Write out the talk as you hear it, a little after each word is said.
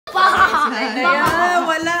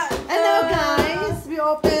Wala. Hello guys, we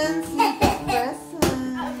open Mika's present.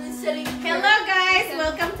 Hello guys,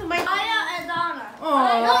 welcome to my Aya and Donna.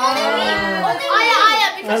 Aya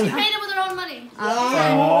because she paid it with her own money. She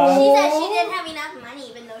said she didn't have enough money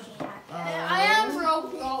even though she had. I am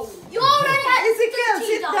broke. You already had Ezekiel,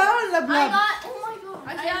 sit down, love. I got, oh my god.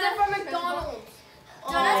 I got it from McDonald's.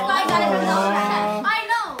 No, that's why I got it from Dollar. I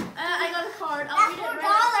know. I got a card. I'll That's read it $4.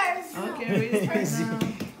 right Okay, read it right now.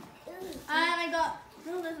 And I got.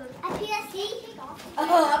 No, this is. A PSC?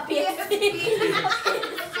 Oh, a PSP.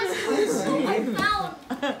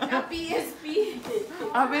 A PSP.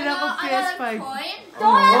 Abi na ko I got PS5. a coin.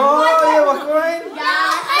 Oh, you have a coin?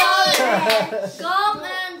 Yeah. Gum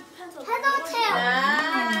and pencil. Hello, Tim.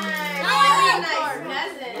 Nice. Now I read Nice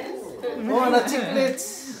presents. Oh, na chiclets.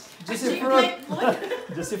 Juicy fruit.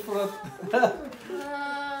 Juicy fruit. Oh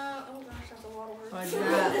gosh, that's a lot of words.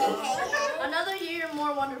 Another year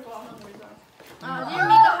more wonderful. Dear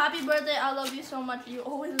Mika, happy birthday. I love you so much. You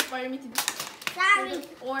always inspire me to be Sorry.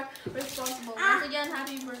 or responsible. Once again,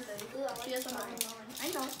 happy birthday. She has something going. I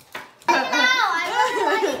know. I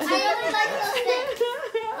really like those things.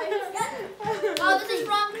 Oh, this is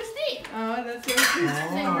from Christine. Oh, that's so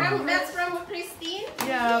sweet. That's from Christine.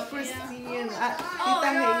 Yeah, Christine. Oh, Tita I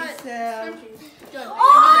got Hazel. Good. Oh,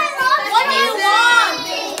 I love What do you want?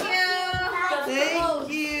 Thank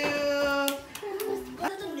you.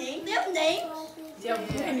 What's the name? They have names?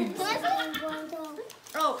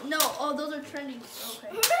 Oh, no. Oh, those are trendy. Okay.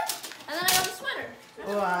 And then I got a sweater.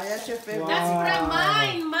 Wow, that's your favorite. That's from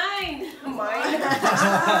Mine. Mine. Mine.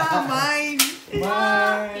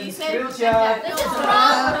 This Screenshot. is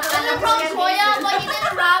from Toya, but he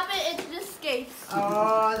didn't wrap it. It's just skates.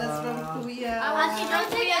 Oh, that's from Kuya. Don't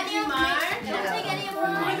take any of mine. Don't take any of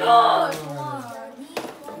mine. God.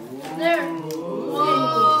 There.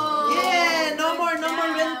 Whoa. Yeah, no more rent.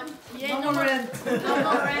 Yeah, No more rent. No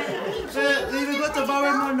more rent. We will go to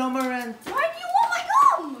Bowermore, no more rent. Why do you want my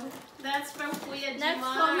gum? That's from Kuya Next Jima.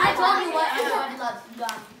 one. I told you what I love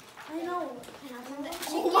gum. I know.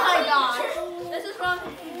 Oh my gosh. This is from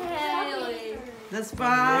Haley. That's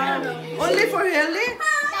fun. Only for Helly?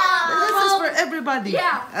 This is for everybody.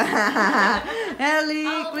 Yeah. Helly,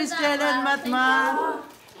 Christian, and Matma.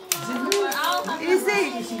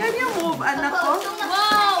 Easy. Can you move, anak ko?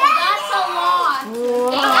 Whoa, that's a lot.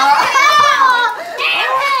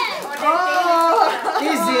 Oh,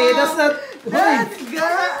 Easy. That's not. that's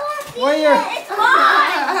good. Why you're. It's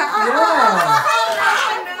mine. Yeah.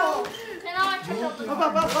 Oh,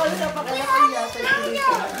 Papa, call sa pakalaki.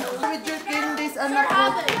 With your candies, anak ko.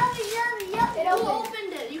 Who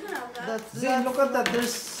opened it? You can have that. That's See, look at that.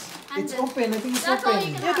 It's open. I think it's That's all you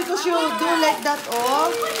open. can Yeah, because you do like that all.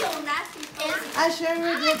 So nasty. I share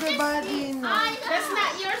with everybody. No. That's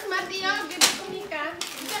not yours, Mateo. Give it to Mika.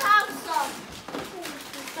 You can have some.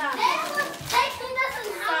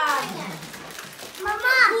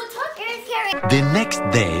 Mama, who took it? The next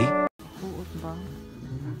day.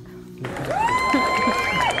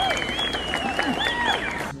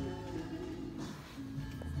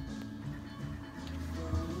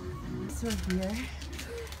 So here,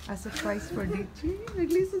 a surprise for Dichi.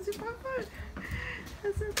 Naglisten si Papa.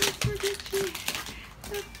 A surprise for Dichi.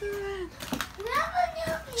 That's the one. Never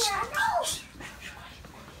knew piano.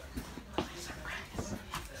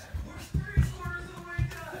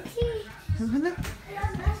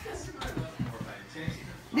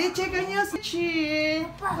 Dichi, can you see?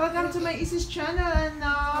 Welcome to my Isis channel, and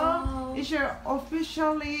now it's your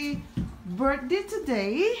officially birthday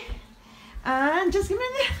today. And just give me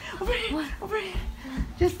over here.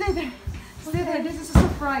 Just stay there. Stay there. This is a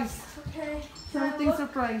surprise. Okay. Something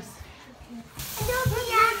surprise. A new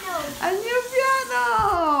piano. A new piano!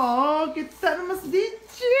 Oh, kita naman si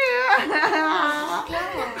DJ!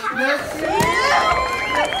 That's it!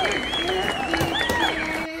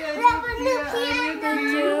 We have a new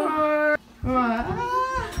piano.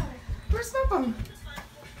 Where's Papa?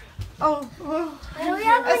 Oh. And we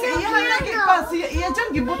have a As new iya nga piano. pa. Iya dyan,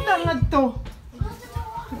 gibutang nga to.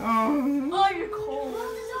 Oh. Oh, you're cold.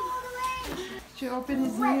 She opened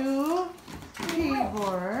his new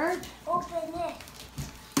keyboard. Open it.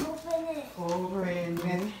 Open it. Open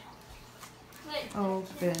it. Wait.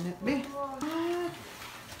 Open it, babe.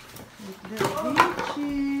 With the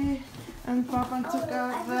Gucci. And Papa took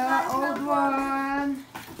out the old one.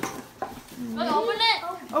 Look, open it.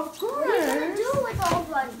 Of What are you gonna course. do with the old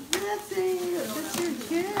one? Nothing. That's your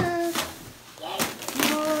gift.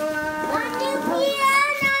 Wow. A new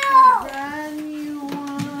piano. Brand new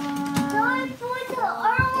one. Don't put the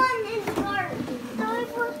other one in the garden. Don't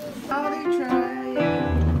put. How they try it.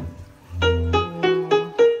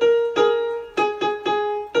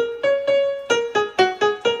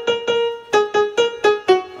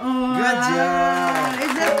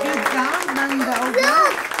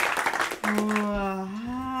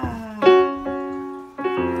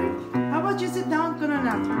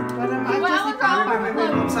 Para ma-adjust ni Papa.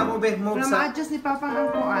 Move sa move, move Para sa. ma-adjust ni Papa ang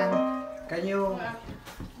kuan. Can you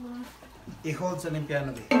i-hold sa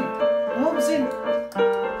piano be? Move sin.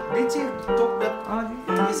 Dichi, talk that. Oh,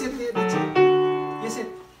 Yes it, Dichi. Yes it.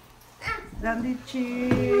 Dan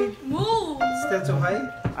Dichi. Move! Still too high?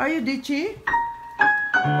 Are you Dichi?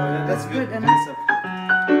 Oh, yeah, that's good. Good, ano? Yes, sir.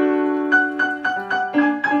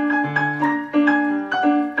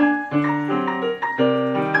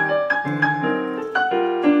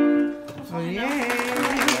 Oh, yeah.